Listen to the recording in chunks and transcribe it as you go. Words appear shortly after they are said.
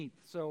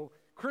So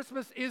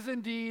Christmas is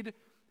indeed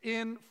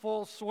in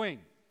full swing.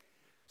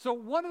 So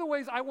one of the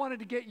ways I wanted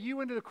to get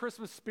you into the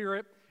Christmas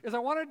spirit is I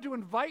wanted to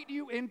invite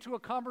you into a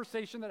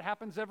conversation that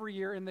happens every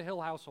year in the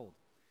Hill household.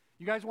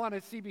 You guys want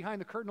to see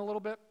behind the curtain a little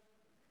bit?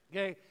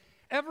 Okay.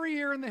 Every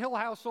year in the Hill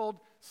household,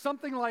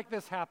 something like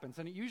this happens,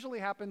 and it usually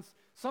happens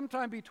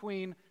sometime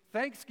between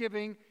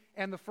Thanksgiving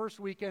and the first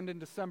weekend in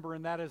December,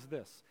 and that is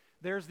this.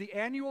 There's the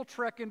annual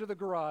trek into the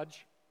garage.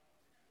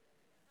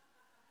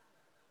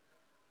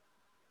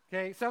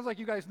 Okay, sounds like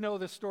you guys know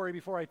this story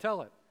before I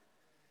tell it.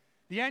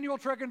 The annual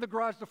trek into the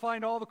garage to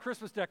find all the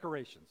Christmas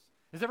decorations.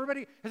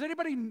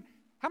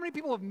 How many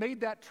people have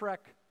made that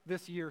trek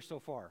this year so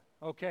far?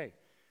 Okay.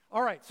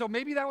 All right, so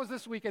maybe that was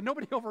this weekend.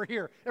 Nobody over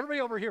here. Everybody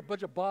over here,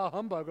 bunch of bah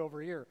humbug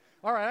over here.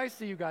 All right, I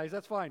see you guys.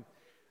 That's fine.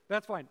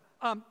 That's fine.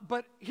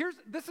 But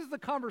this is the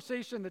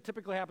conversation that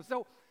typically happens.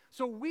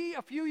 So we,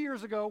 a few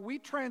years ago, we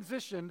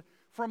transitioned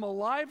from a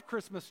live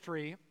Christmas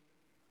tree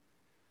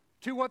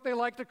to what they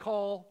like to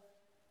call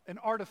an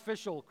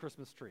artificial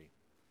Christmas tree.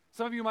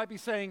 Some of you might be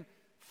saying,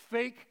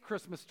 fake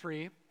Christmas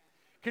tree.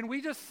 Can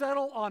we just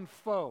settle on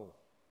faux?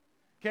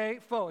 Okay,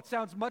 faux. It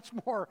sounds much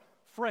more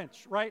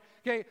French, right?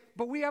 Okay,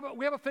 but we have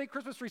a fake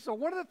Christmas tree. So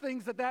one of the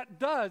things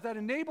that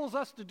enables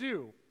us to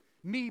do,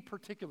 me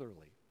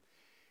particularly,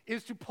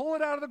 is to pull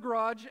it out of the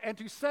garage and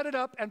to set it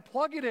up and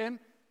plug it in,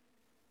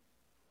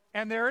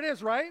 and there it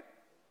is, right?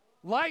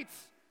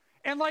 Lights.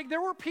 And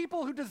there were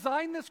people who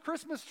designed this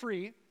Christmas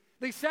tree.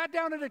 They sat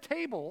down at a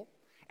table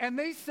and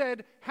they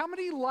said, how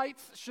many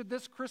lights should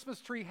this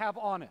Christmas tree have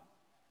on it?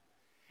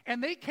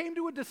 And they came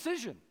to a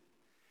decision.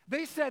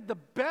 They said the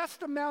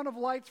best amount of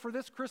lights for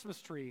this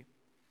Christmas tree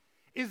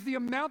is the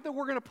amount that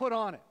we're going to put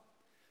on it.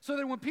 So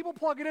that when people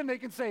plug it in, they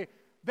can say,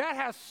 that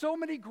has so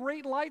many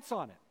great lights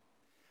on it.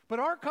 But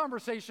our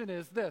conversation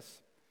is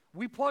this.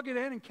 We plug it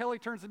in and Kelly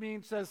turns to me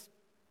and says,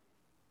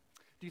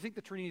 do you think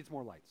the tree needs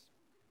more lights?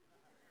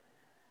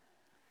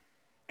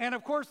 And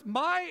of course,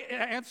 my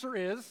answer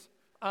is,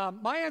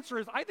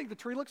 I think the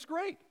tree looks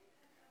great.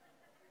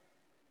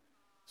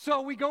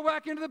 So we go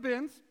back into the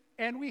bins,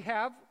 and we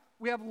have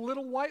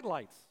little white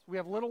lights. We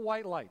have little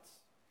white lights.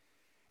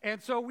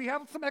 And so we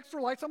have some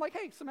extra lights. I'm like,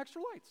 hey, some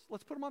extra lights.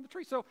 Let's put them on the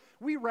tree. So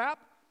we wrap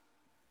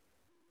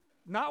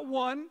not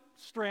one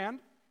strand,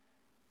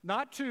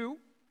 not two,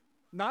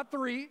 not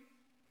three,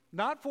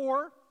 not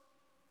four,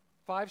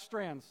 5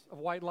 strands of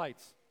white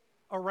lights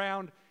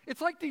around.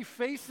 It's like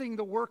defacing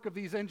the work of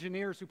these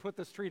engineers who put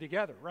this tree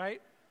together,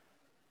 right?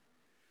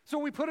 So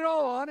we put it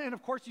all on, and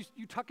of course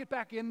you tuck it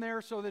back in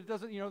there so that it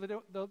doesn't, you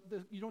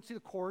don't see the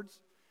cords.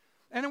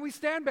 And then we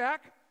stand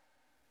back,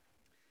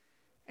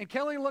 and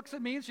Kelly looks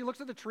at me, and she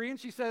looks at the tree, and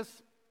she says,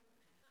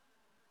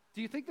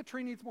 do you think the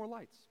tree needs more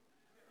lights?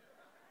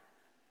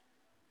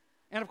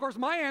 And of course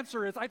my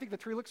answer is, I think the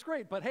tree looks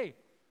great, but hey,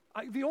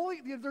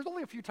 there's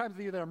only a few times of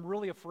the year that I'm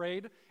really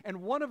afraid,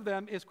 and one of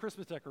them is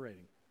Christmas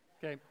decorating,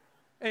 okay?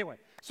 Anyway,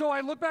 so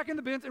I look back in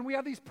the bins, and we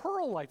have these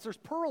pearl lights. There's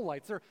pearl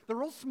lights. They're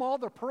real small.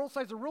 They're pearl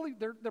size.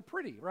 They're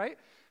pretty, right?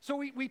 So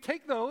we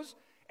take those,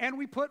 and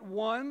we put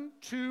 1,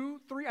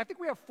 2, 3. I think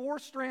we have 4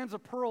 strands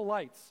of pearl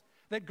lights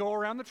that go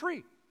around the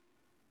tree,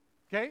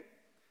 okay?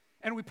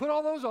 And we put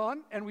all those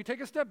on, and we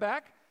take a step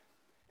back,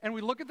 and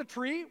we look at the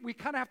tree. We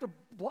kind of have to,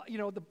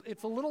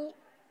 it's a little,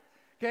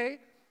 okay?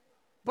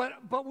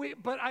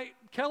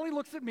 Kelly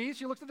looks at me.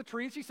 She looks at the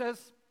tree, and she says,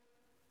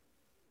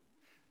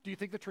 do you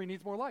think the tree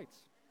needs more lights?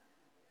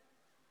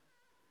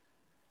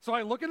 So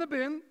I look in the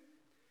bin,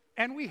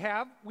 and we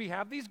have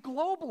these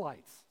globe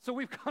lights. So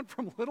we've gone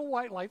from little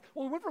white lights.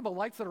 Well, we went from the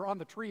lights that are on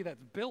the tree,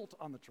 that's built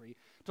on the tree,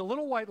 to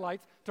little white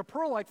lights, to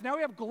pearl lights. Now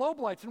we have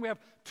globe lights, and we have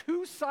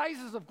 2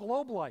 sizes of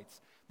globe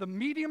lights, the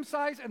medium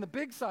size and the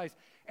big size.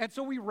 And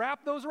so we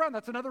wrap those around.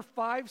 That's another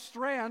 5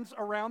 strands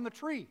around the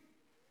tree.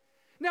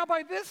 Now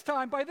by this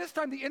time,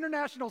 the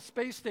International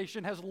Space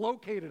Station has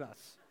located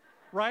us,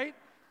 right?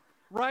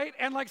 Right?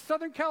 And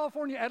Southern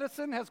California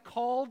Edison has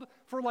called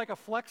for a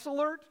flex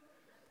alert,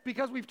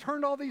 because we've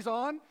turned all these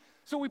on.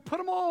 So we put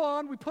them all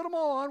on, we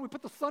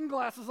put the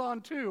sunglasses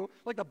on too,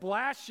 like the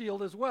blast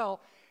shield as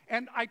well.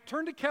 And I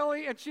turn to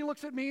Kelly, and she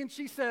looks at me, and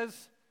she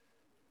says,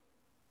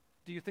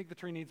 do you think the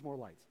tree needs more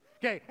lights?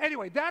 Okay,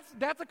 anyway,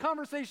 that's a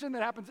conversation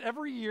that happens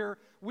every year.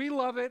 We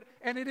love it,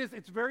 and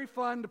it's very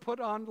fun to put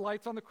on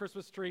lights on the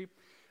Christmas tree.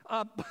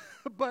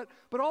 But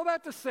all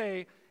that to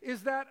say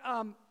is that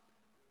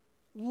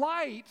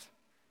light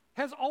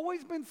has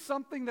always been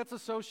something that's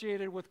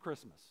associated with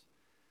Christmas.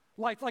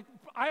 Lights.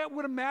 I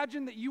would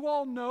imagine that you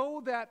all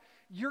know that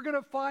you're going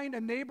to find a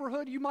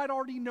neighborhood. You might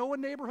already know a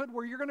neighborhood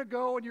where you're going to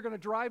go and you're going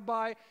to drive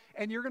by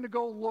and you're going to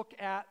go look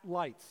at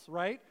lights,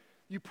 right?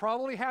 You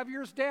probably have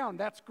yours down.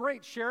 That's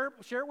great. Share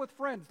it with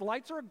friends.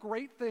 Lights are a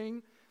great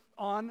thing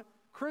on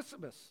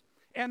Christmas.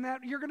 And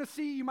that you're going to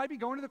see, you might be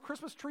going to the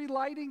Christmas tree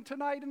lighting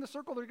tonight in the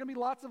circle. There's going to be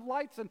lots of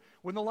lights. And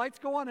when the lights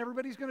go on,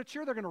 everybody's going to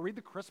cheer. They're going to read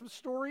the Christmas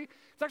story.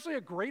 It's actually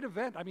a great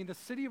event. I mean, the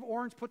city of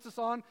Orange puts us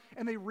on,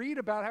 and they read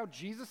about how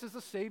Jesus is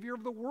the Savior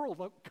of the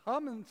world.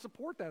 Come and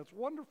support that. It's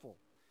wonderful.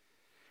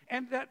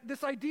 And that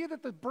this idea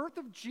that the birth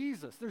of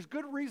Jesus, there's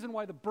good reason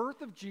why the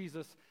birth of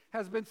Jesus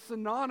has been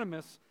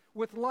synonymous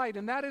with light,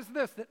 and that is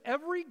this, that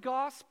every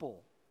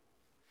gospel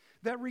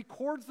that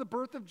records the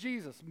birth of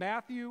Jesus,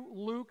 Matthew,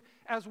 Luke,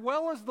 as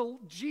well as the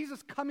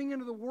Jesus coming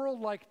into the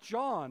world like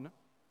John,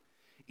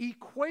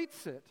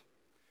 equates it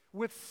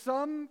with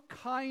some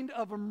kind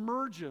of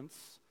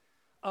emergence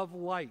of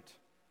light.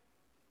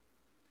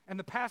 And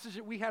the passage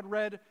that we had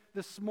read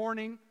this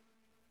morning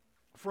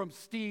from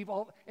Steve,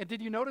 and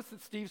did you notice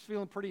that Steve's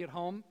feeling pretty at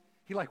home?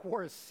 He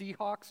wore his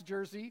Seahawks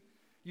jersey.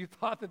 You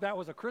thought that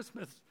was a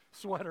Christmas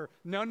sweater.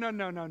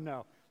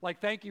 No.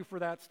 Thank you for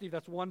that, Steve.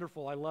 That's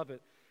wonderful. I love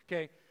it.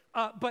 Okay.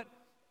 But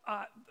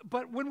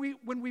when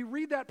we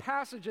read that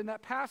passage, and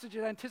that passage,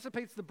 it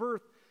anticipates the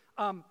birth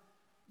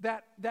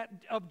that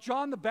of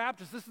John the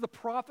Baptist. This is the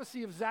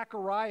prophecy of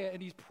Zechariah,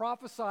 and he's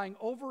prophesying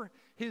over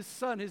his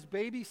son, his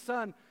baby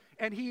son,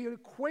 and he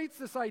equates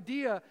this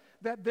idea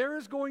that there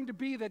is going to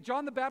be, that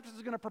John the Baptist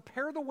is going to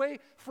prepare the way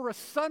for a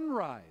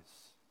sunrise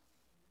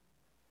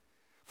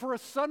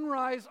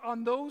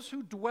on those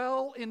who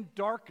dwell in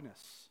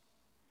darkness.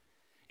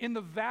 In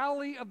the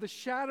valley of the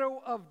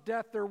shadow of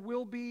death, there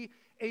will be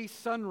a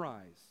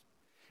sunrise.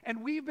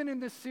 And we've been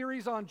in this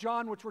series on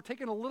John, which we're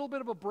taking a little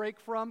bit of a break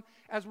from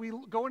as we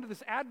go into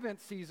this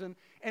Advent season.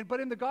 But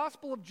in the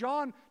Gospel of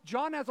John,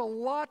 John has a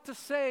lot to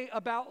say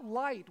about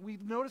light.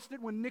 We've noticed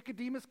it when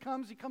Nicodemus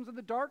comes, he comes in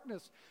the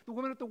darkness. The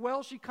woman at the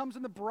well, she comes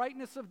in the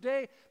brightness of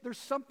day. There's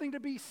something to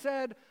be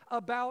said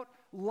about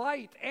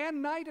light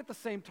and night at the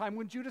same time.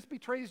 When Judas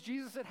betrays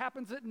Jesus, it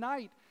happens at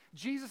night.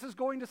 Jesus is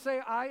going to say,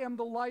 I am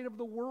the light of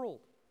the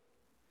world.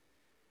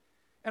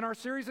 And our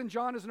series in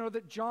John is to know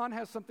that John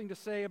has something to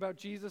say about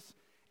Jesus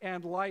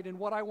and light. And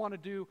what I want to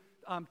do,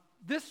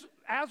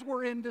 as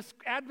we're in this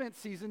Advent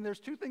season,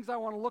 there's two things I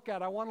want to look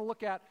at. I want to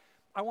look at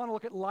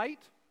light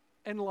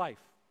and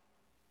life.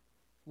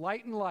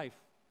 Light and life.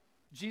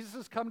 Jesus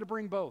has come to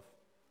bring both.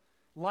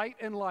 Light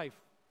and life.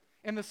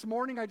 And this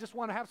morning I just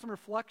want to have some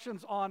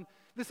reflections on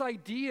this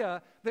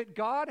idea that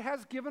God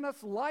has given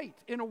us light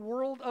in a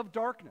world of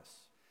darkness.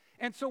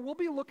 And so we'll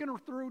be looking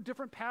through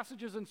different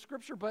passages in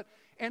Scripture,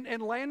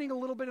 and landing a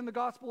little bit in the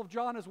Gospel of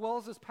John as well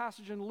as this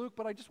passage in Luke.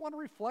 But I just want to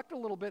reflect a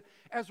little bit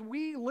as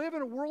we live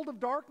in a world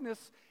of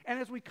darkness, and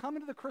as we come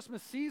into the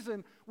Christmas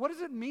season, what does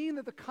it mean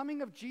that the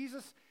coming of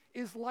Jesus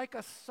is like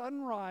a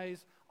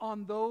sunrise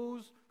on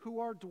those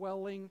who are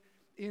dwelling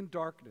in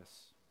darkness?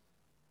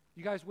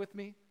 You guys with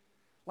me?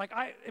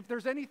 If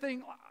there's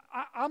anything,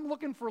 I'm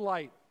looking for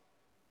light.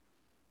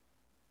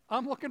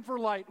 I'm looking for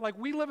light.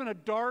 We live in a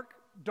dark,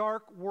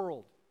 dark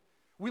world.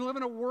 We live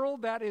in a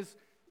world that is,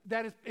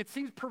 it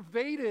seems,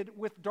 pervaded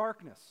with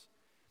darkness,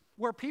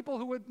 where people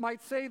who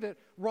might say that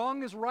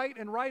wrong is right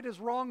and right is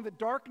wrong, that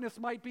darkness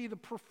might be the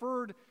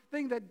preferred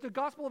thing. That the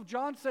Gospel of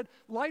John said,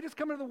 light has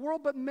come into the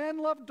world, but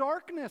men love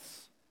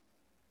darkness.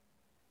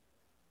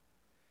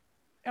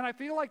 And I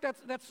feel like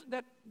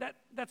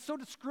that's so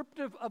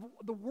descriptive of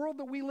the world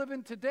that we live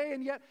in today,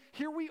 and yet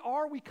here we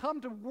are, we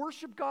come to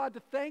worship God, to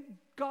thank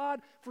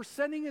God for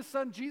sending His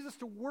Son Jesus,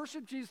 to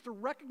worship Jesus, to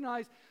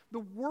recognize the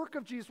work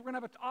of Jesus. We're going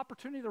to have an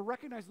opportunity to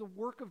recognize the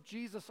work of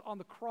Jesus on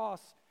the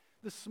cross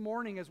this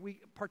morning as we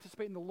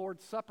participate in the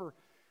Lord's Supper.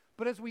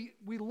 But as we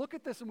look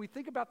at this and we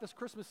think about this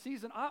Christmas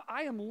season,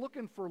 I am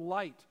looking for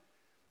light.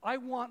 I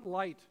want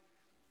light.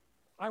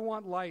 I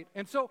want light.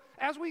 And so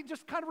as we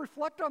just kind of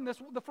reflect on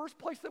this, the first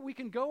place that we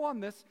can go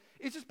on this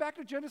is just back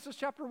to Genesis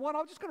chapter 1.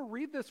 I'm just going to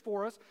read this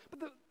for us,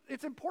 but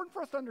it's important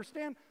for us to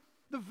understand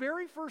the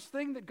very first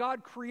thing that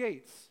God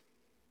creates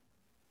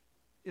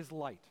is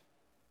light.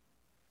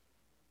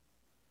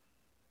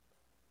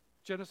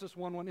 Genesis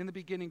 1:1, in the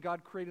beginning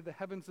God created the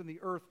heavens and the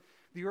earth.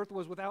 The earth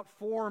was without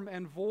form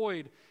and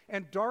void,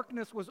 and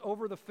darkness was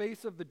over the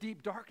face of the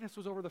deep. Darkness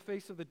was over the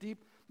face of the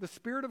deep. The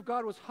Spirit of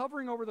God was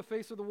hovering over the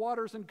face of the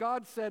waters, and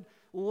God said,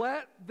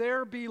 "Let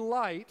there be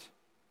light."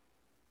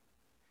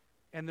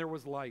 And there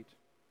was light.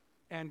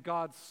 And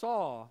God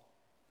saw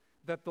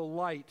that the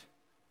light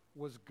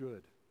was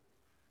good.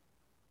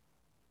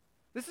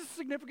 This is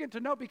significant to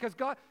note because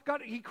God,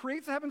 He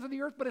creates the heavens and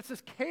the earth, but it's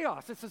this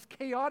chaos. It's this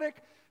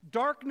chaotic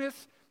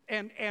darkness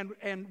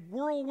and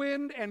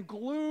whirlwind and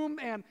gloom.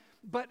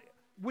 But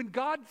when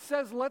God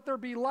says, "Let there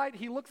be light,"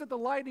 He looks at the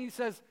light and He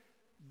says,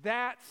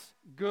 "That's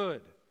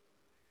good."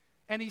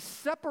 And He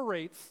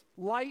separates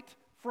light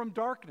from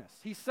darkness.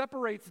 He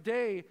separates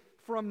day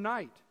from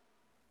night.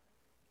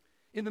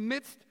 In the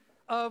midst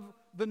of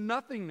the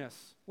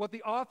nothingness, what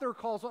the author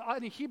calls,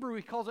 in Hebrew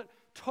he calls it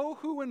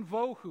tohu and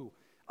vohu,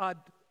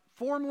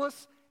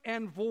 formless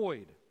and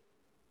void.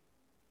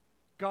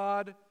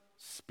 God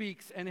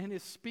speaks, and in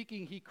His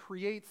speaking He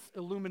creates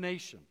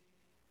illumination.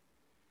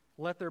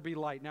 Let there be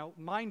light. Now,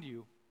 mind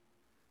you,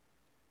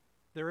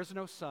 there is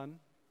no sun.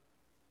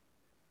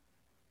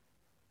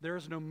 There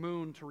is no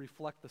moon to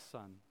reflect the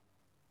sun.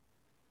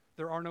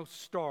 There are no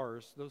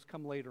stars. Those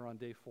come later on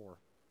day 4.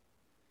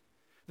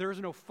 There is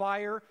no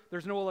fire.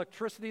 There's no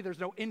electricity. There's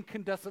no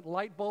incandescent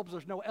light bulbs.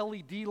 There's no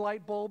LED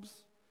light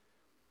bulbs.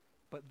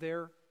 But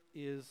there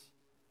is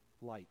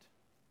light.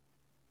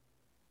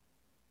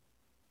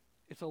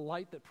 It's a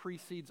light that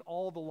precedes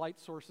all the light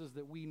sources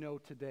that we know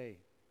today.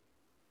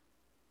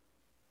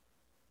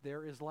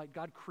 There is light.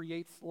 God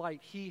creates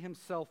light. He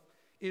himself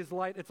is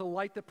light. It's a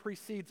light that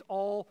precedes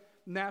all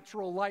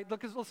natural light.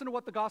 Listen to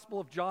what the Gospel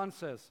of John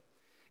says.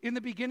 In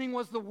the beginning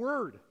was the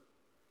Word,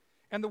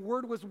 and the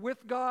Word was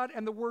with God,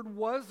 and the Word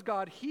was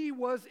God. He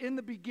was in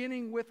the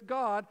beginning with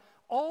God.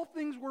 All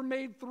things were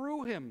made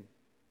through him.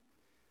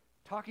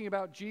 Talking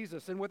about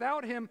Jesus. And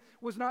without him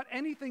was not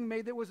anything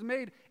made that was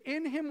made.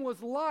 In him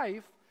was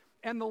life,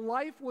 and the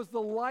life was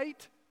the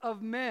light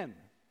of men.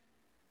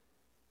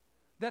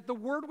 That the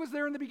Word was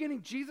there in the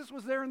beginning. Jesus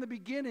was there in the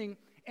beginning.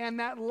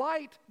 And that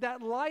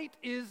light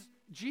is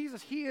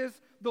Jesus. He is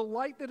the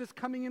light that is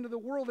coming into the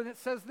world. And it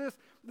says this,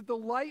 that the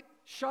light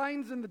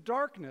shines in the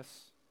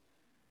darkness,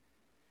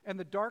 and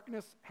the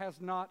darkness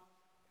has not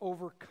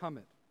overcome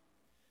it.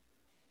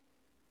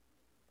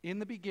 In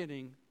the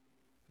beginning,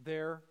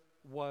 there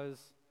was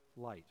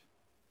light.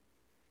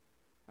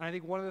 And I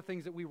think one of the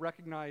things that we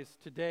recognize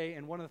today,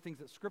 and one of the things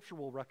that Scripture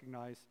will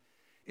recognize,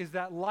 is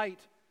that light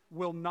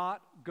will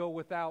not go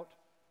without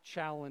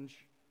challenge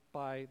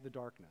by the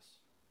darkness.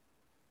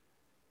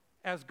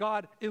 As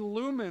God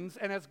illumines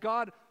and as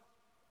God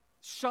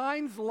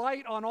shines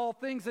light on all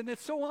things, and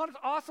it's so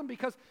awesome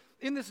because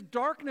in this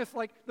darkness,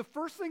 like the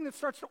first thing that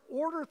starts to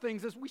order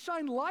things is we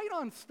shine light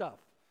on stuff.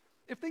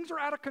 If things are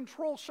out of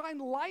control, shine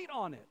light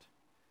on it.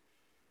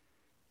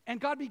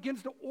 And God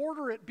begins to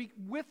order it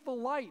with the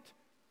light.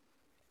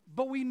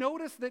 But we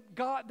notice that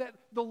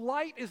the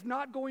light is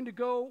not going to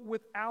go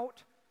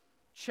without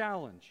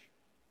challenge.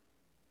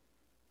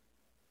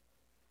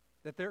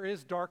 That there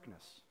is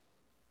darkness.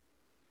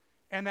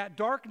 And that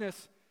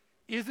darkness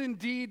is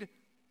indeed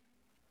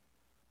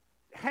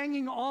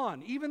hanging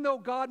on. Even though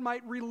God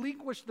might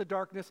relinquish the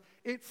darkness,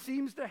 it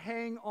seems to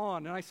hang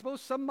on. And I suppose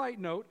some might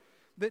note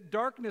that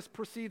darkness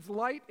precedes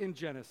light in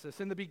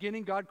Genesis. In the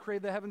beginning, God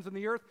created the heavens and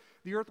the earth.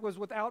 The earth was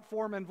without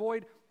form and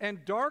void,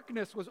 and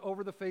darkness was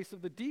over the face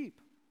of the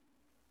deep.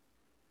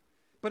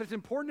 But it's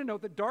important to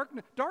note that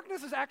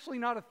darkness is actually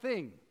not a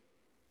thing.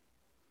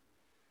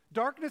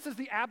 Darkness is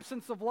the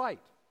absence of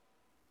light.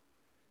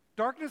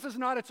 Darkness is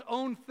not its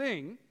own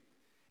thing.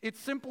 It's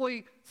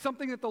simply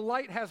something that the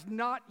light has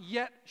not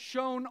yet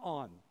shone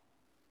on.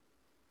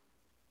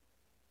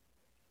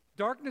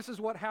 Darkness is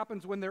what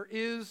happens when there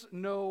is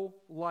no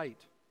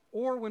light,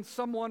 or when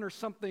someone or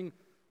something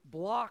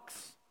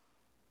blocks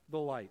the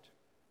light.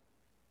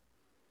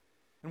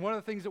 And one of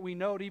the things that we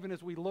note, even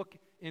as we look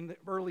in the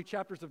early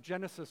chapters of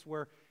Genesis,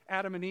 where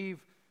Adam and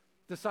Eve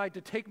decide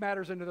to take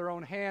matters into their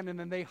own hand, and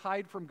then they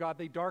hide from God,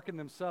 they darken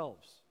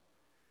themselves.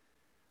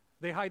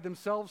 They hide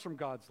themselves from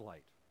God's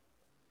light.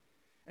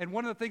 And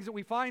one of the things that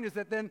we find is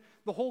that then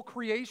the whole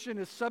creation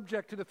is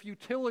subject to the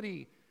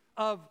futility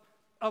of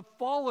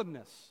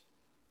fallenness.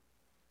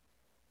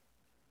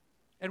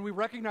 And we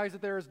recognize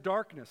that there is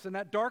darkness. And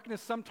that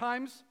darkness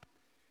sometimes,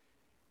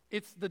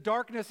 it's the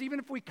darkness, even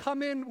if we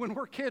come in when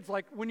we're kids,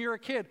 like when you're a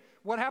kid,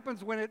 what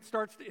happens when it's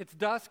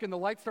dusk and the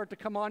lights start to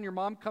come on, your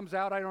mom comes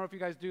out. I don't know if you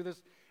guys do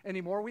this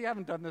anymore. We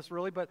haven't done this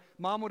really, but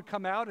mom would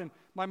come out, and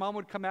my mom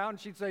would come out and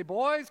she'd say,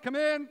 "Boys, come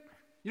in."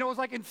 You know, it was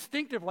like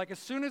instinctive. Like as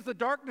soon as the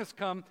darkness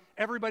comes,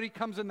 everybody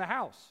comes in the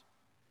house.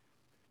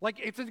 Like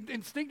it's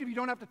instinctive. You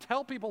don't have to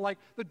tell people, like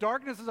the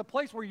darkness is a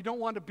place where you don't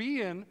want to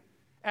be in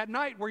at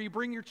night, where you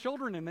bring your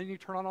children in, then you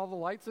turn on all the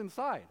lights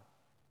inside.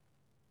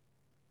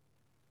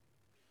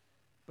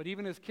 But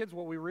even as kids,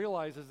 what we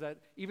realize is that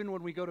even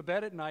when we go to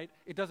bed at night,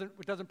 it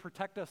doesn't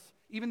protect us.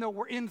 Even though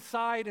we're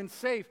inside and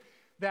safe,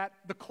 that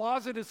the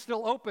closet is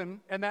still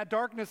open, and that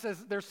darkness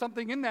says there's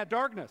something in that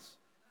darkness.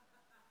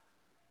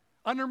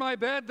 Under my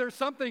bed, there's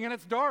something, and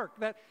it's dark.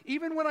 That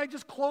even when I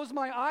just close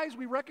my eyes,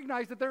 we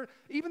recognize that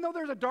even though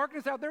there's a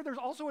darkness out there, there's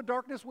also a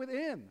darkness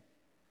within.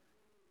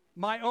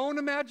 My own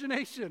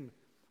imagination,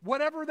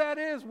 whatever that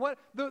is, what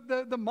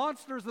the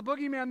monsters, the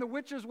boogeyman, the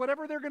witches,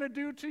 whatever they're going to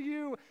do to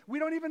you, we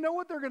don't even know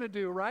what they're going to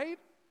do, right?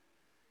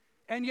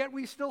 And yet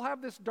we still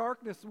have this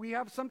darkness. We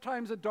have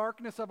sometimes a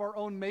darkness of our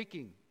own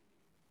making.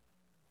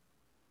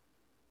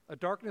 A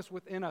darkness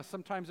within us.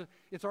 Sometimes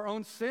it's our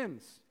own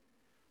sins.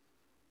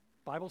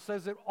 The Bible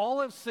says that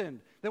all have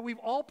sinned, that we've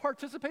all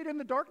participated in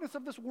the darkness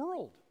of this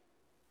world.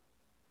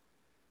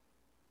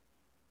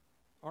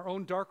 Our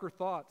own darker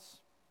thoughts.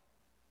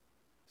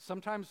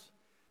 Sometimes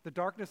the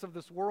darkness of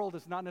this world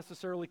is not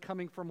necessarily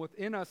coming from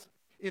within us.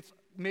 It's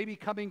maybe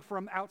coming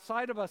from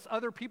outside of us,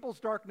 other people's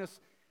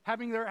darkness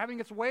having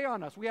its way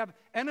on us. We have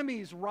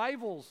enemies,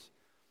 rivals,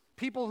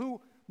 people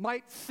who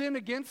might sin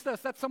against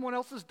us. That's someone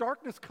else's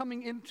darkness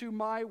coming into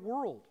my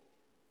world.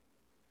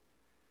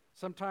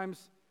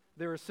 Sometimes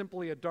there is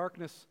simply a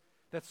darkness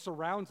that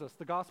surrounds us.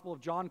 The Gospel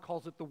of John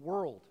calls it the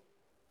world.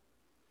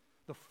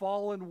 The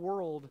fallen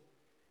world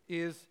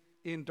is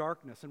in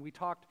darkness. And we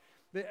talked,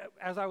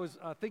 as I was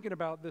thinking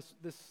about this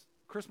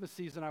Christmas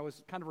season, I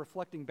was kind of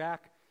reflecting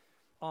back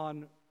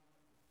on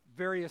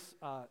various,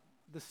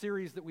 the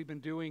series that we've been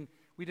doing.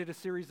 We did a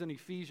series in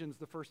Ephesians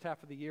the first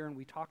half of the year, and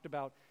we talked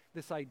about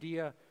this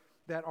idea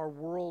that our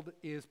world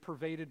is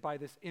pervaded by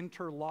this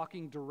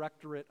interlocking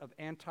directorate of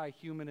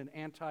anti-human and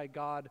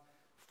anti-God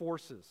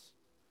forces.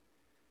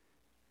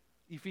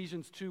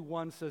 Ephesians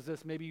 2:1 says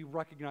this, maybe you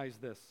recognize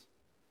this,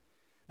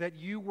 that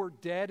you were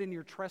dead in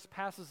your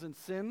trespasses and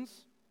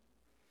sins,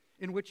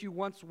 in which you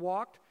once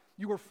walked.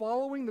 You were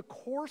following the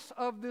course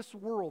of this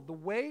world, the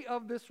way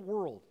of this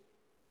world,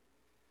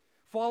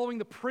 following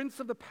the prince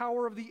of the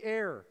power of the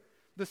air,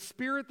 the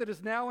spirit that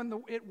is now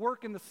at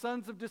work in the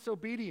sons of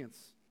disobedience,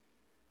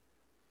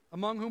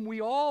 among whom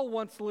we all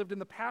once lived in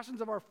the passions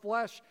of our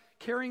flesh,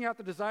 carrying out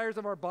the desires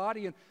of our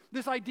body. And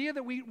this idea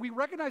that we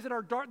recognize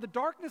that the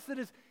darkness that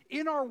is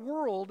in our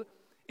world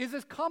is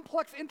this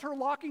complex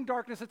interlocking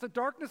darkness. It's a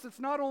darkness that's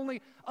not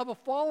only of a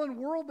fallen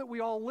world that we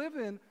all live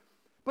in,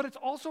 but it's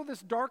also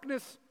this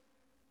darkness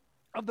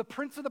of the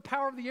prince of the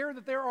power of the air,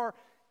 that there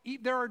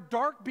are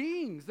dark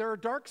beings, there are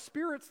dark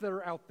spirits that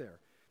are out there.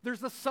 There's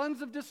the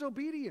sons of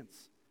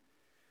disobedience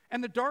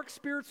and the dark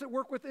spirits that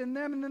work within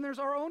them, and then there's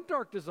our own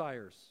dark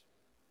desires,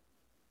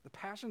 the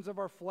passions of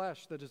our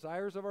flesh, the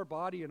desires of our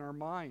body and our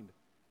mind.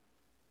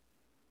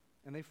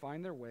 And they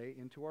find their way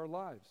into our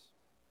lives.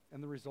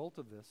 And the result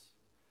of this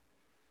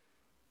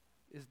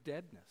is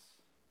deadness.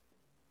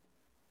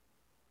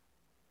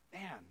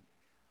 Man,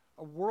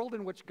 a world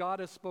in which God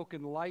has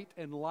spoken light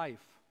and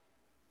life,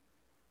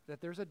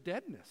 that there's a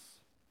deadness.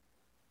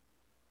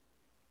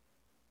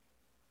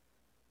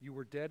 You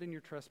were dead in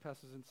your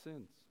trespasses and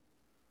sins.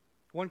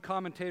 One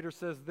commentator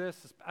says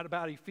this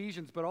about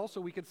Ephesians, but also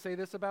we could say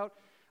this about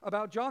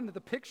John, that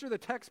the picture the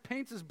text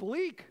paints is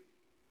bleak.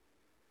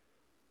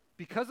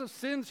 Because of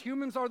sins,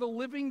 humans are the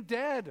living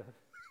dead.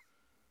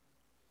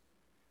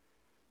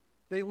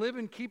 They live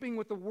in keeping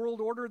with the world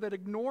order that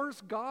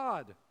ignores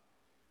God,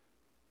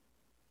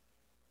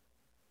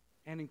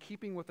 and in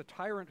keeping with a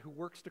tyrant who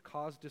works to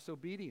cause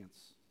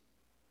disobedience.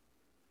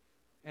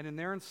 And in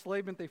their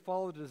enslavement, they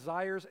follow the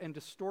desires and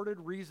distorted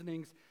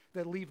reasonings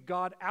that leave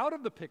God out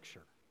of the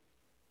picture.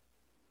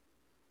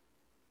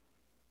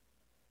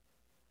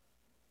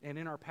 And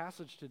in our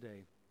passage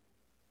today,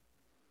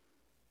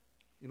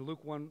 in Luke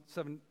 1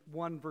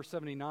 verse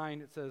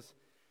 79, it says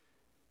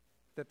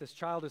that this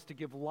child is to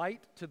give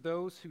light to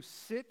those who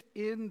sit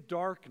in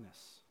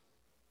darkness,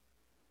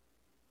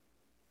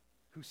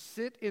 who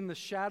sit in the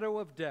shadow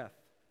of death.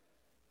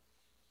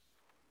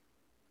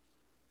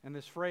 And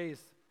this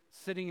phrase,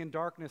 sitting in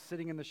darkness,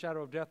 sitting in the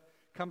shadow of death,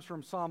 comes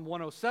from Psalm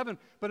 107,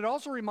 but it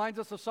also reminds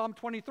us of Psalm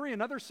 23,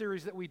 another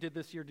series that we did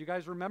this year. Do you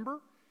guys remember?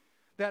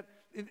 That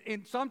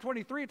in Psalm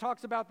 23, it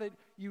talks about that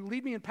you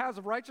lead me in paths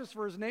of righteousness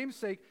for his name's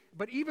sake,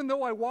 but even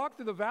though I walk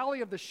through the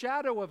valley of the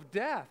shadow of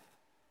death.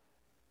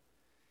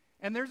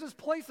 And there's this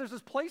place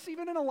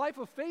even in a life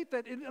of faith,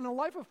 that in a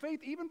life of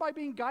faith, even by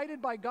being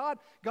guided by God,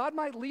 God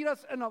might lead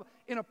us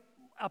in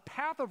a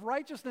path of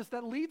righteousness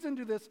that leads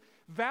into this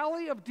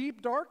valley of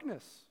deep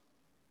darkness.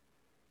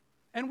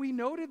 And we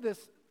noted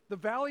this, the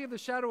valley of the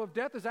shadow of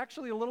death is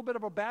actually a little bit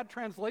of a bad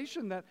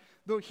translation, that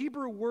the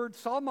Hebrew word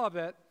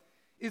salmavet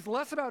is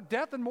less about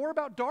death and more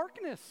about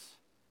darkness.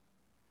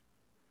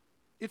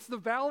 It's the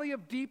valley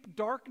of deep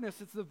darkness.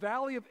 It's the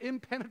valley of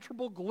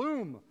impenetrable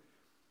gloom.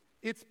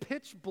 It's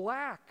pitch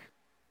black.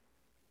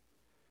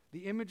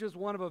 The image is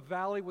one of a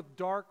valley with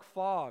dark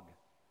fog.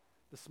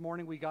 This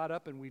morning we got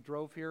up and we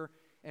drove here,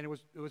 and it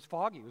was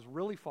foggy. It was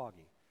really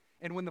foggy.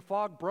 And when the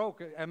fog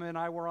broke, Emma and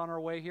I were on our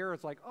way here.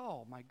 It's like,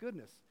 oh my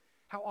goodness,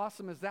 how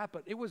awesome is that?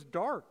 But it was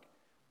dark.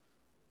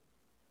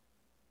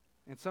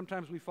 And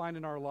sometimes we find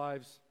in our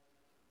lives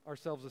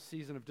ourselves a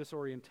season of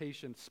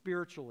disorientation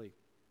spiritually,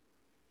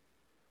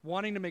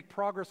 wanting to make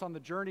progress on the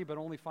journey, but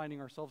only finding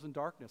ourselves in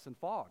darkness and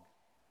fog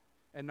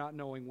and not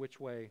knowing which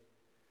way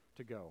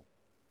to go.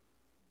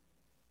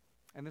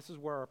 And this is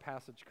where our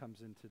passage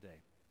comes in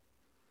today.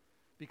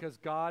 Because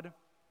God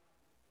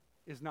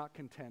is not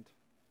content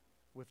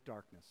with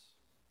darkness.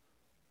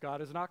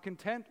 God is not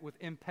content with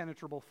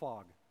impenetrable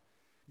fog.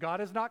 God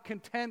is not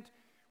content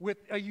with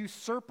a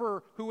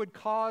usurper who would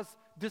cause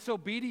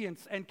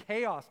disobedience and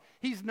chaos.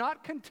 He's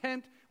not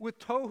content with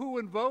tohu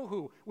and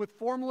vohu, with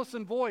formless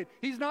and void.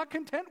 He's not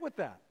content with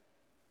that.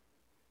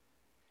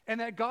 And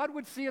that God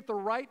would see at the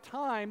right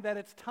time that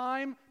it's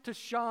time to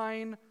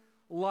shine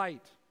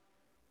light.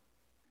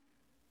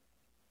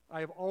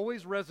 I have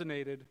always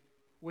resonated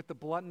with the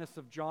bluntness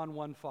of John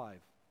 1:5,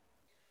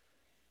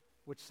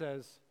 which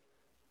says,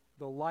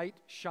 "The light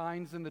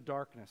shines in the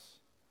darkness,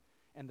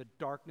 and the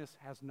darkness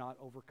has not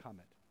overcome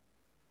it."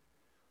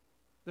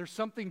 There's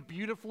something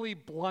beautifully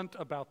blunt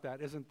about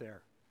that, isn't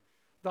there?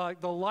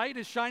 The light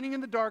is shining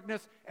in the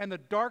darkness, and the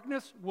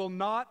darkness will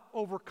not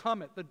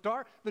overcome it.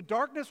 The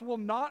darkness will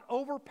not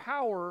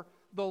overpower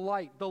the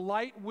light. The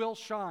light will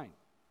shine.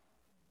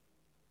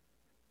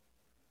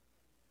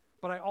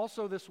 But I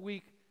also this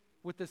week,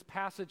 with this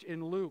passage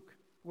in Luke,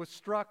 was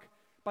struck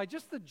by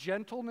just the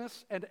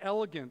gentleness and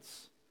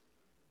elegance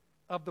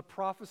of the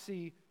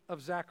prophecy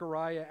of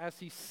Zechariah as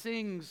he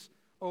sings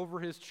over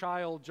his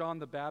child, John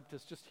the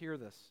Baptist. Just hear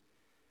this.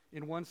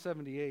 In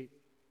 178, it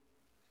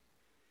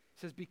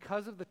says,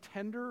 "Because of the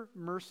tender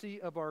mercy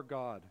of our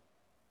God,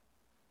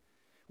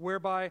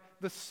 whereby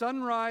the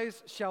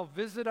sunrise shall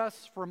visit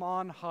us from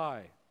on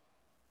high,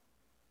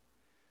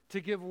 to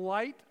give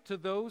light to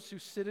those who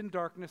sit in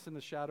darkness and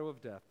the shadow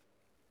of death,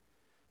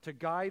 to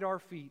guide our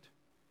feet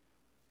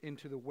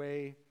into the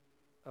way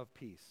of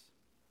peace.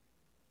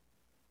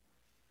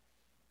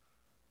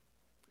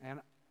 And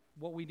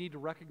what we need to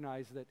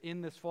recognize that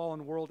in this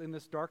fallen world, in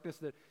this darkness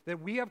that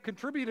we have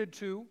contributed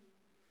to,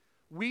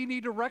 we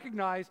need to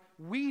recognize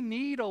we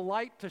need a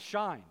light to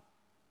shine.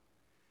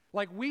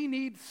 Like we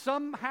need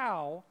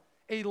somehow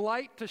a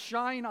light to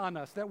shine on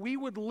us, that we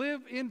would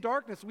live in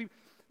darkness. We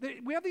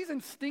have these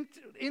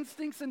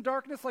instincts in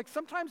darkness. Like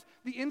sometimes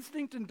the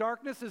instinct in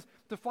darkness is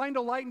to find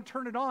a light and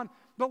turn it on.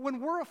 But when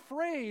we're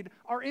afraid,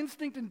 our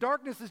instinct in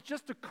darkness is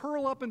just to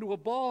curl up into a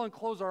ball and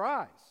close our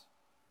eyes.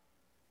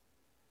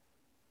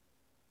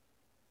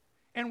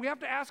 And we have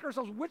to ask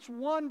ourselves, which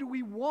one do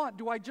we want?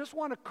 Do I just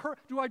want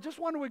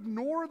to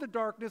ignore the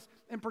darkness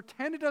and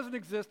pretend it doesn't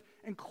exist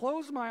and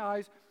close my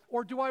eyes?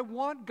 Or do I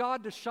want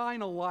God to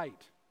shine a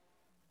light?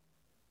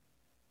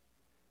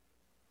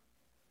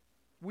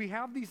 We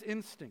have these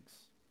instincts.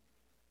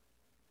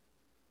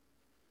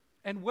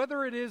 And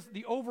whether it is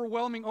the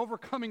overwhelming,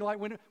 overcoming light,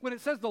 when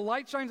it says the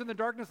light shines in the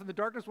darkness and the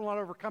darkness will not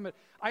overcome it,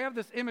 I have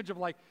this image of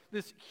like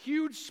this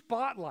huge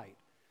spotlight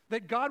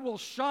that God will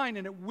shine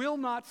and it will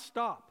not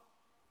stop.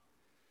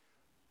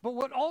 But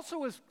what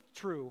also is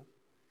true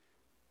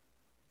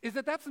is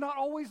that that's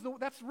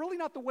really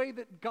not the way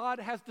that God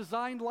has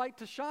designed light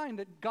to shine,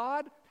 that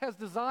God has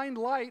designed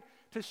light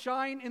to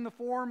shine in the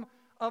form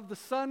of the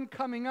sun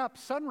coming up,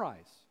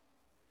 sunrise.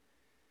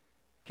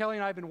 Kelly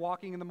and I have been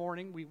walking in the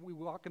morning. We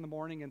walk in the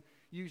morning, and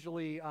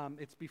usually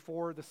it's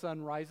before the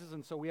sun rises,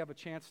 and so we have a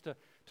chance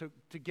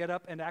to get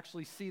up and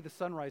actually see the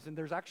sunrise. And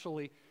there's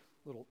actually,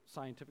 little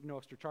scientific, no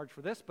extra charge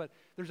for this, but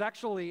there's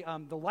actually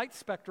the light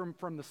spectrum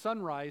from the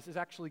sunrise is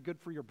actually good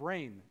for your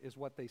brain, is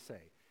what they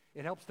say.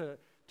 It helps to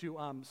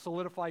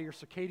solidify your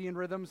circadian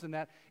rhythms, and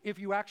that if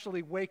you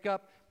actually wake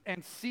up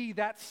and see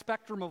that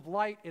spectrum of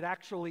light, it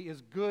actually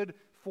is good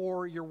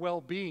for your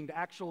well-being, to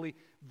actually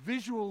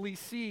visually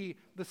see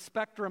the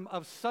spectrum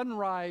of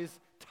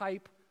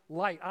sunrise-type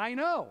light. I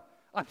know.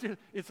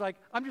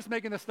 I'm just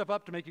making this stuff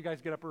up to make you guys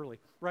get up early,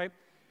 right?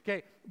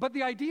 Okay, but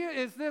the idea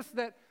is this,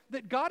 that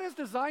God has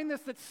designed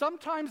this, that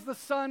sometimes the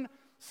sunrise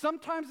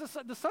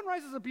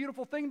is a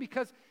beautiful thing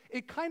because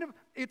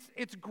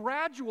it's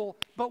gradual,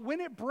 but when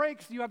it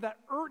breaks, you have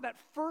that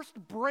first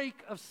break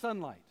of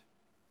sunlight.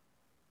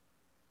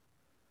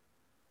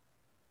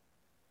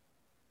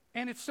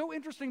 And it's so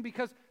interesting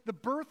because the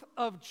birth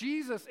of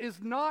Jesus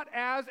is not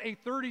as a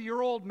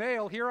 30-year-old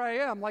male, here I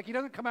am. Like, he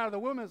doesn't come out of the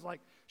womb as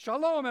like,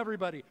 shalom,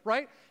 everybody,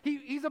 right?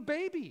 He's a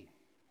baby.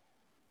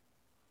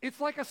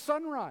 It's like a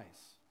sunrise.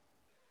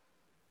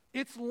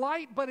 It's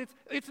light, but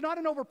it's not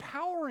an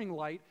overpowering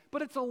light,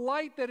 but it's a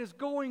light that is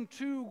going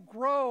to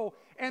grow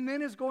and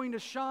then is going to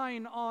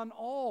shine on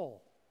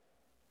all.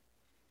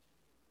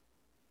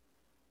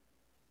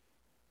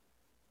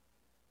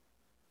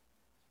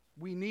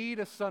 We need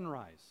a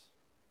sunrise.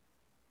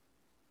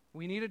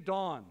 We need a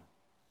dawn,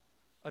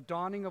 a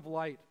dawning of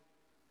light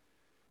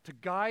to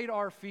guide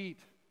our feet,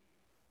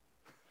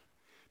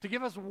 to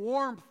give us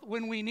warmth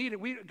when we need it.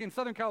 In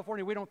Southern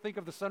California, we don't think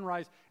of the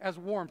sunrise as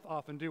warmth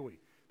often, do we?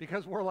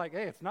 Because we're like,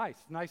 hey, it's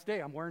nice day.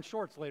 I'm wearing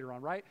shorts later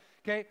on, right?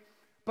 Okay?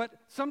 But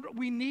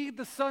we need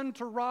the sun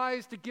to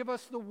rise to give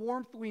us the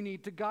warmth we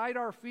need, to guide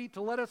our feet,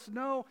 to let us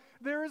know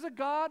there is a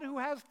God who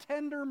has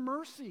tender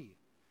mercy.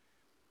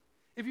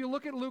 If you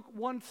look at Luke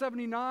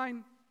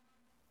 1:79,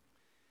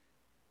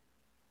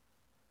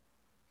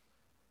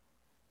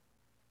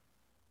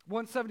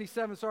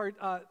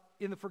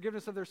 in the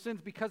forgiveness of their sins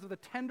because of the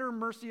tender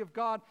mercy of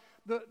God.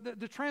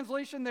 The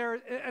translation there,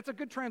 it's a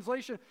good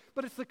translation,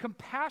 but it's the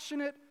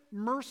compassionate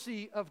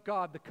mercy of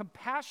God, the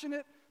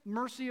compassionate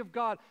mercy of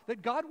God,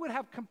 that God would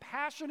have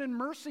compassion and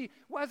mercy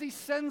as he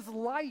sends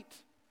light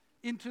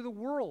into the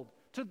world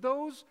to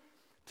those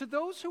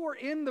who are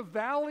in the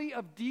valley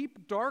of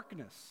deep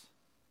darkness.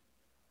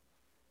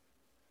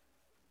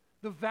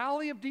 The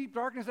valley of deep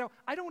darkness. Now,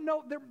 I don't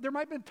know, there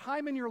might have been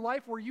time in your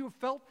life where you have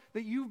felt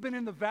that you've been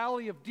in the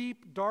valley of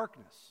deep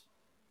darkness.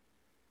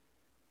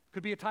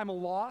 Could be a time of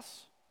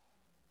loss.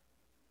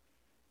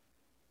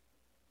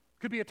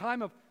 Could be a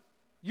time of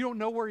you don't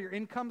know where your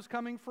income's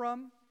coming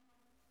from.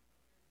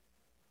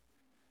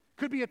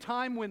 Could be a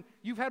time when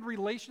you've had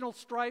relational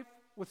strife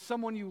with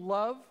someone you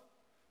love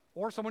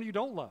or someone you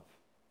don't love.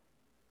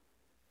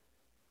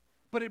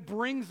 But it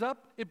brings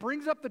up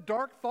the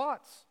dark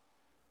thoughts.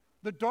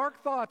 The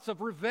dark thoughts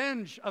of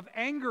revenge, of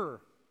anger,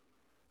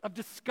 of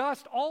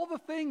disgust, all the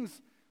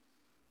things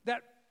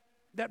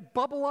that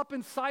bubble up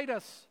inside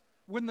us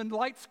when the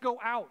lights go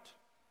out.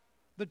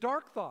 The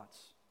dark thoughts.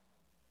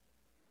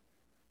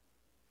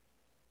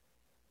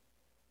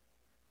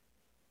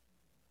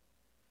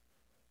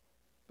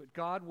 But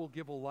God will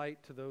give a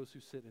light to those who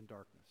sit in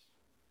darkness.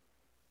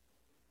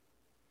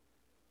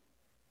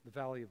 The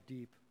valley of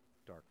deep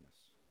darkness.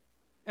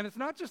 And it's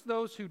not just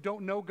those who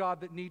don't know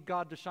God that need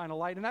God to shine a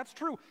light. And that's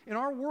true. In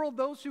our world,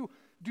 those who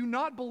do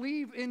not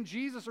believe in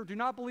Jesus or do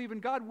not believe in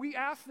God, we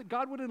ask that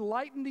God would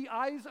enlighten the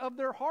eyes of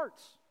their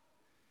hearts.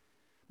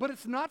 But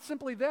it's not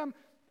simply them.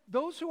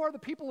 Those who are the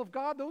people of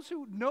God, those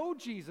who know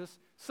Jesus,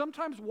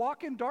 sometimes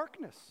walk in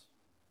darkness.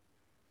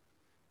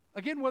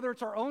 Again, whether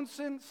it's our own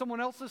sin,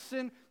 someone else's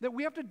sin, that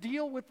we have to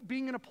deal with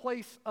being in a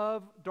place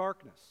of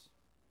darkness.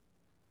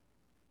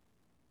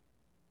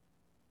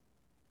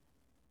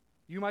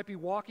 You might be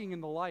walking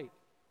in the light,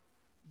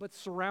 but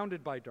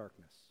surrounded by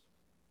darkness.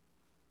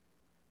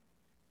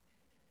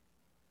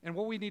 And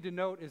what we need to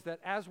note is that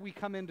as we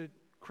come into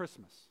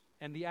Christmas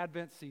and the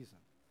Advent season,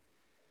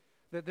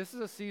 that this is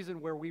a season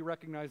where we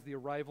recognize the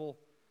arrival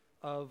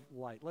of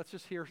light. Let's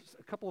just hear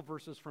a couple of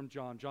verses from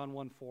John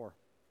 1:4.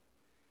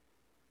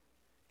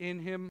 In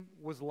him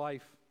was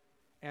life,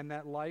 and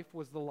that life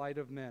was the light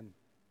of men.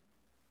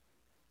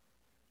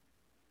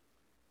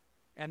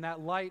 And that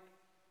light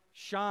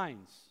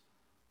shines.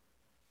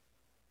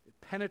 It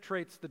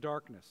penetrates the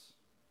darkness,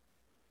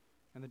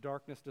 and the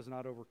darkness does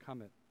not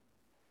overcome it.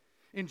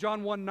 In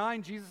John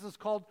 1:9, Jesus is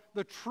called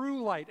the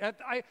true light.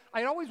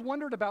 I always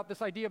wondered about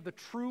this idea of the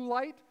true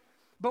light,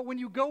 but when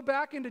you go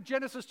back into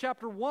Genesis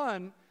chapter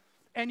 1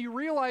 and you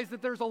realize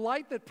that there's a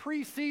light that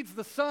precedes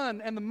the sun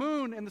and the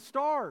moon and the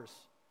stars,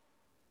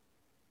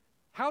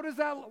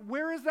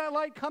 where is that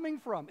light coming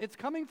from? It's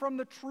coming from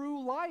the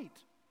true light.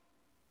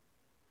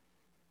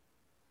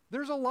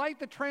 There's a light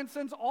that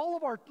transcends all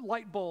of our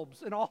light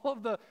bulbs and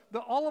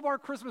all of our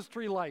Christmas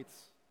tree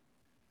lights.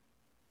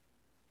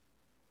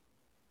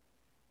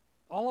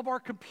 All of our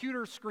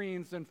computer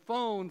screens and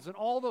phones and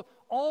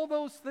all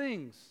those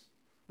things,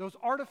 those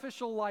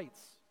artificial lights.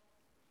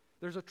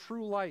 There's a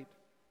true light.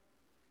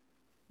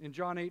 In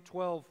John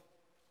 8:12,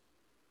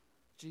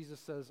 Jesus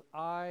says,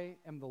 I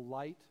am the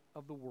light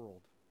of the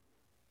world.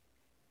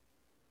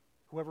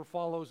 Whoever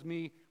follows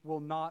me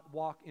will not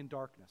walk in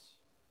darkness,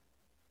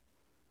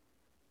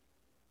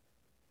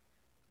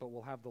 but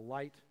will have the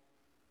light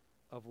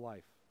of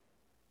life.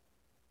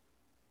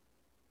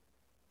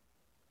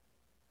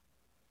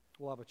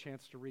 We'll have a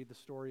chance to read the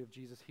story of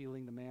Jesus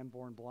healing the man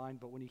born blind,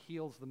 but when he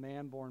heals the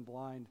man born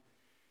blind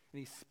and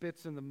he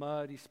spits in the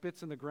mud, he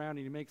spits in the ground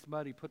and he makes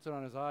mud, he puts it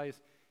on his eyes,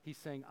 he's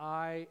saying,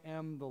 I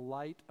am the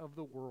light of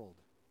the world.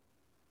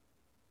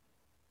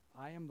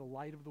 I am the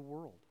light of the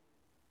world.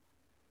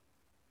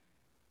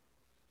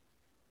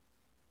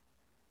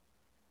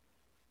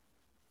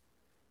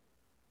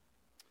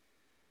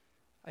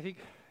 I think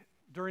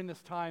during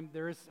this time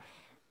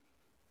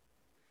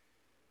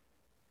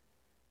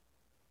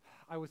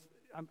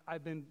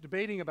I've been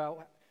debating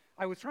about,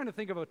 I was trying to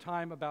think of a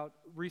time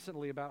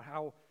recently about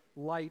how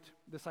light,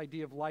 this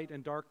idea of light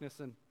and darkness,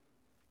 and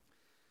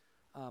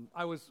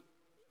I was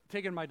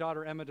taking my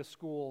daughter Emma to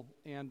school,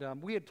 and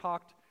we had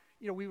talked,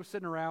 we were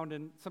sitting around,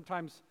 and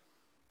sometimes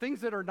things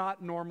that are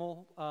not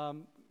normal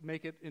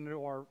make it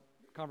into our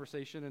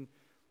conversation,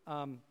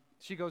 and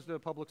she goes to a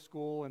public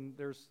school, and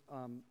there's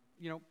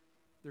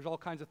all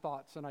kinds of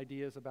thoughts and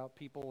ideas about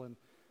people and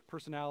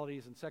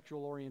personalities and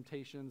sexual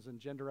orientations and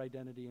gender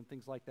identity and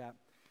things like that.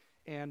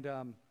 And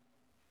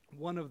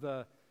one of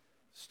the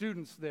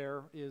students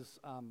there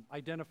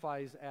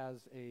identifies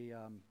as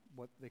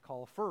what they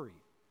call a furry.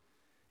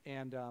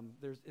 And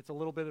it's a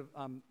little bit of,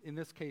 in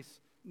this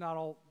case, not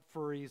all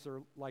furries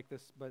are like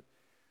this, but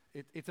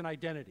it's an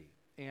identity.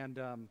 And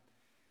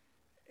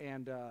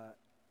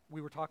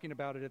we were talking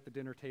about it at the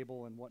dinner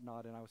table and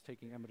whatnot, and I was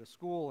taking Emma to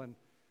school, and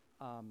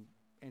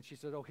she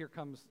said, oh, here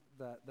comes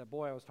that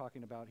boy I was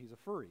talking about. He's a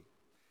furry.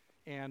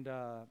 And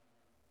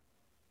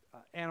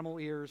animal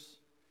ears,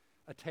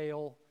 a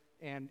tail,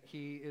 and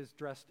he is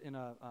dressed in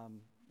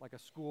like a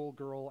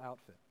schoolgirl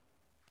outfit.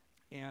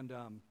 And,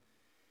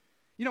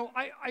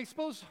 I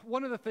suppose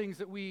one of the things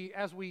that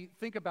as we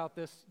think about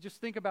this,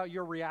 just think about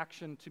your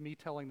reaction to me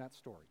telling that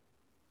story,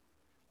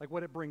 like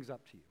what it brings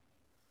up to you.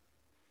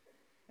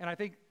 And I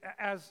think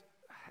as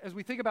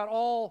we think about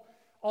all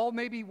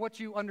maybe what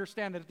you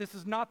understand, that this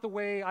is not the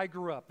way I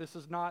grew up. This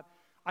is not,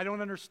 I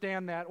don't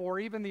understand that, or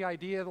even the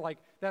idea like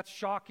that's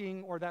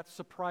shocking or that's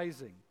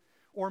surprising.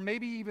 Or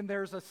maybe even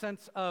there's a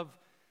sense of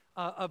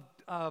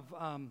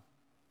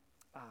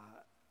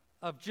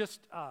just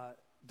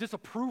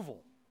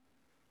disapproval,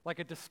 like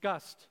a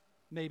disgust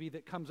maybe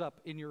that comes up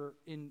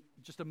in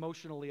just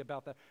emotionally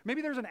about that.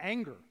 Maybe there's an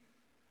anger,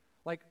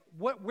 like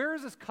where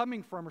is this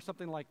coming from, or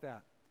something like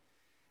that.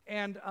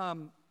 And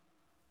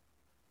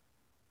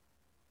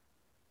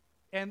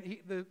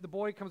the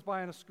boy comes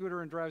by on a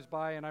scooter and drives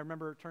by, and I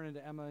remember turning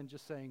to Emma and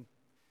just saying,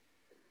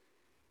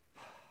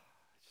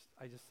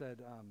 I just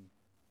said,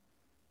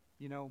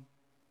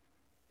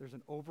 there's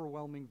an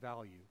overwhelming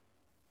value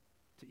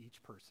to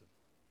each person.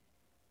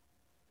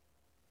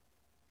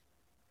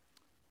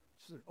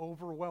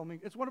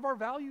 It's one of our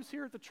values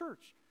here at the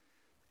church.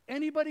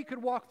 Anybody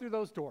could walk through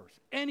those doors.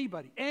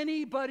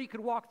 Anybody could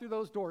walk through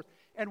those doors.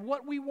 And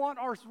what we want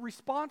our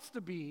response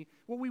to be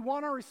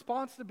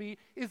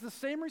is the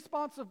same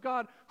response of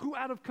God, who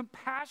out of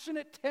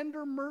compassionate,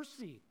 tender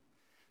mercy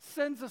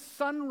sends a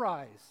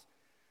sunrise,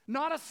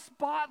 not a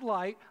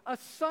spotlight, a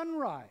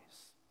sunrise,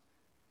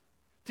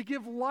 to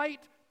give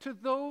light to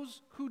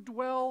those who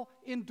dwell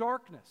in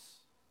darkness.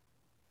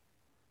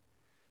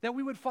 That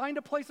we would find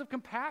a place of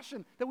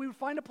compassion, that we would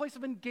find a place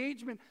of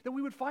engagement, that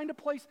we would find a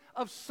place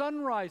of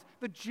sunrise,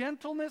 the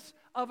gentleness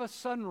of a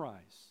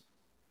sunrise.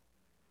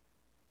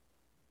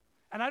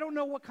 And I don't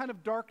know what kind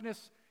of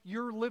darkness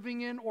you're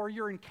living in or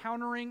you're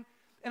encountering,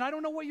 and I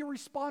don't know what your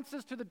response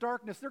is to the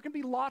darkness. There can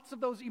be lots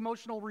of those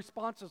emotional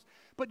responses,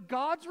 but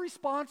God's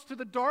response to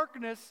the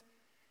darkness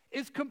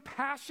is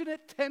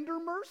compassionate, tender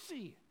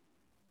mercy.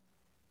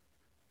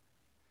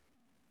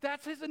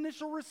 That's his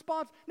initial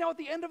response. Now, at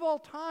the end of all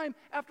time,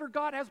 after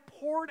God has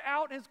poured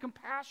out his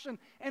compassion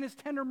and his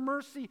tender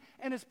mercy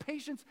and his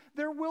patience,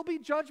 there will be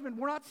judgment.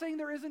 We're not saying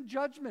there isn't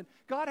judgment.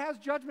 God has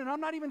judgment. I'm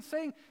not even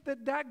saying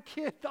that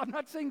kid, I'm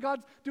not saying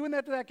God's doing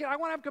that to that kid. I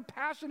want to have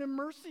compassion and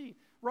mercy,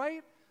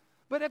 right?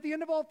 But at the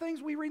end of all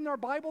things, we read in our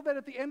Bible that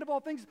at the end of all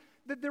things,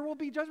 that there will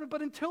be judgment.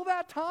 But until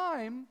that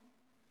time,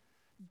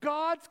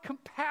 God's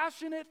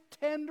compassionate,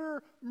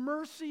 tender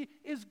mercy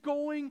is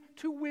going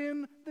to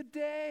win the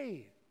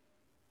day.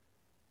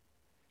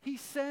 He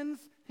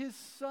sends his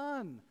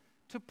Son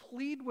to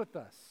plead with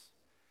us,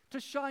 to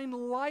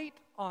shine light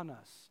on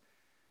us.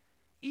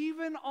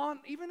 Even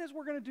as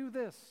we're going to do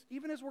this,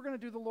 even as we're going to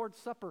do the Lord's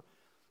Supper,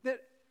 that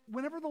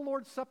whenever the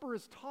Lord's Supper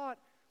is taught,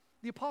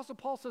 the Apostle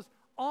Paul says,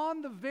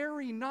 on the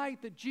very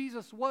night that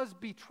Jesus was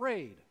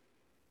betrayed,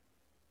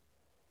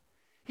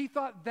 he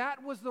thought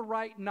that was the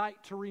right night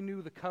to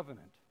renew the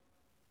covenant.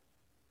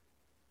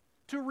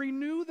 To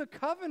renew the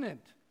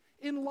covenant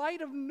in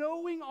light of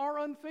knowing our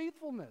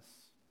unfaithfulness.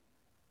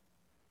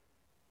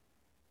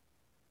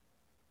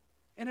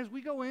 And as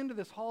we go into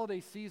this holiday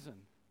season,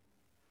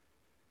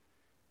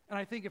 and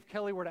I think if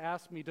Kelly were to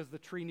ask me, does the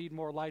tree need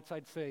more lights,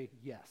 I'd say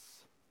yes.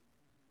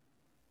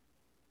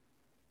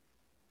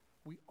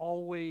 We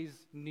always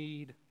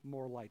need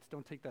more lights.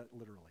 Don't take that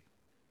literally.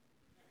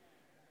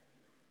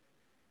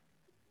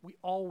 We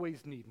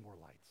always need more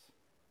lights.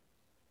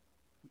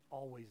 We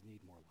always need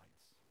more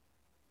lights.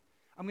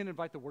 I'm going to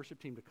invite the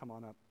worship team to come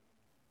on up,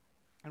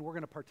 and we're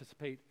going to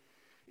participate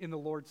in the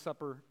Lord's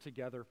Supper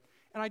together.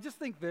 And I just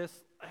think this,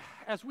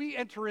 as we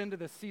enter into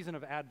this season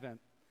of Advent,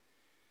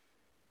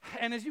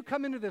 and as you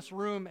come into this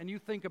room and you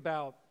think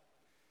about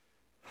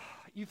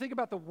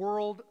the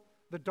world,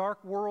 the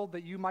dark world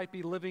that you might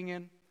be living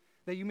in,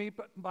 that you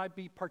might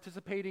be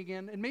participating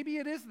in, and maybe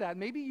it is that.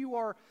 Maybe you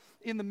are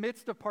in the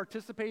midst of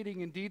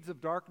participating in deeds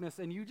of darkness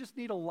and you just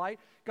need a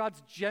light,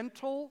 God's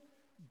gentle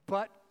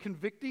but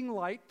convicting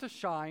light to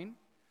shine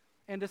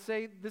and to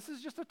say, this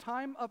is just a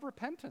time of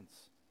repentance.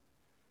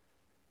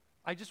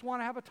 I just want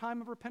to have a time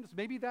of repentance.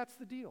 Maybe that's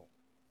the deal.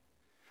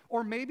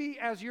 Or maybe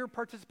as you're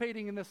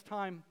participating in this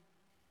time,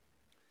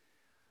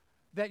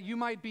 that you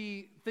might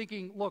be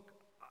thinking, look,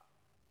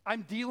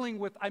 I'm dealing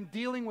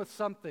with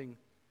something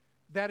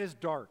that is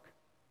dark.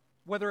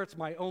 Whether it's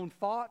my own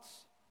thoughts,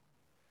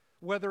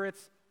 whether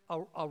it's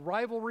a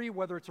rivalry,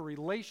 whether it's a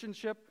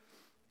relationship.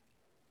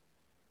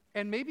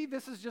 And maybe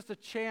this is just a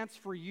chance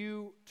for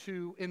you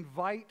to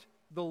invite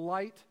the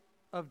light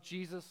of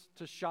Jesus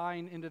to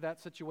shine into that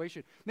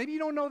situation. Maybe you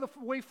don't know the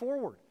way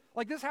forward.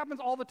 Like this happens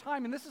all the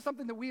time, and this is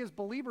something that we as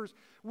believers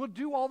will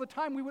do all the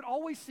time. We would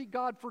always seek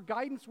God for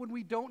guidance when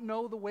we don't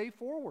know the way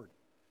forward.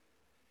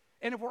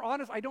 And if we're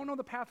honest, I don't know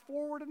the path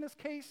forward in this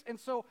case, and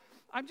so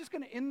I'm just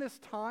going to, in this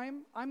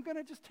time, I'm going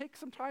to just take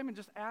some time and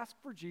just ask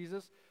for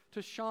Jesus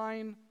to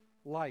shine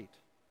light.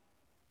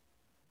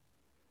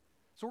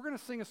 So we're going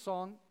to sing a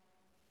song.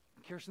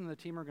 Kirsten and the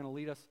team are going to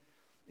lead us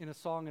in a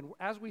song, and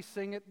as we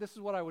sing it, this is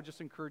what I would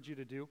just encourage you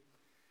to do.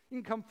 You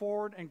can come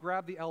forward and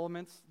grab the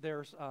elements.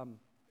 There's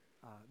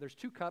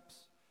 2 cups.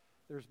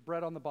 There's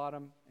bread on the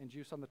bottom and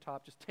juice on the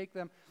top. Just take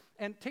them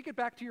and take it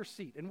back to your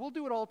seat, and we'll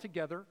do it all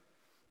together.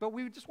 But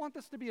we just want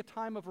this to be a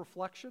time of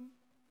reflection,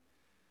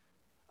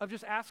 of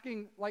just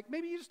asking, like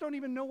maybe you just don't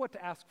even know what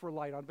to ask for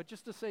light on, but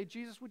just to say,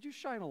 Jesus, would you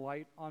shine a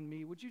light on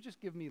me? Would you just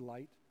give me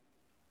light?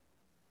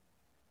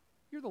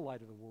 You're the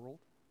light of the world.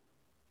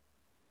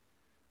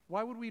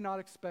 Why would we not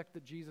expect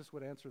that Jesus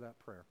would answer that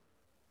prayer?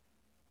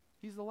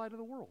 He's the light of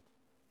the world.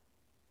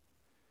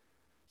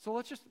 So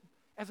let's just,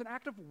 as an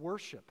act of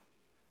worship,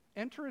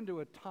 enter into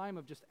a time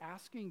of just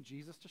asking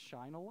Jesus to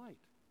shine a light.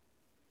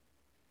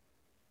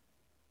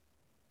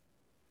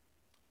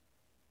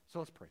 So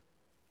let's pray.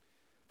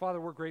 Father,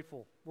 we're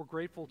grateful. We're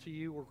grateful to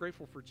you. We're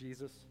grateful for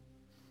Jesus.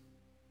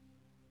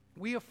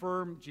 We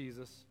affirm,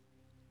 Jesus,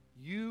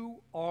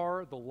 you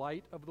are the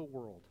light of the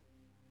world.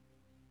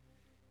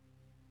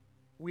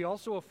 We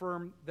also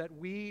affirm that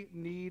we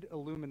need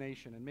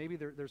illumination. And maybe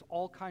there's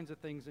all kinds of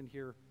things in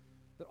here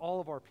that all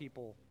of our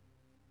people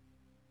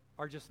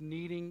are just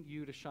needing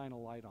you to shine a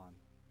light on.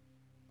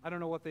 I don't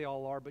know what they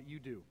all are, but you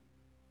do.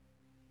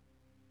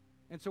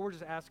 And so we're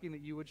just asking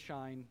that you would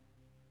shine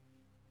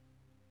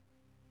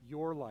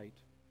your light,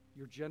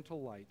 your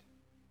gentle light,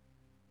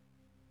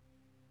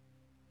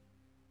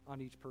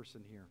 on each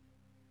person here.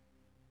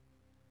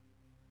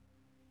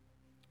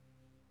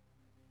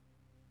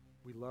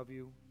 We love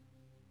you,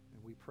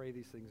 and we pray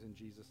these things in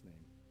Jesus'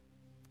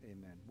 name.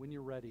 Amen. When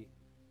you're ready,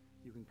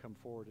 you can come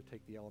forward to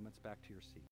take the elements back to your seat.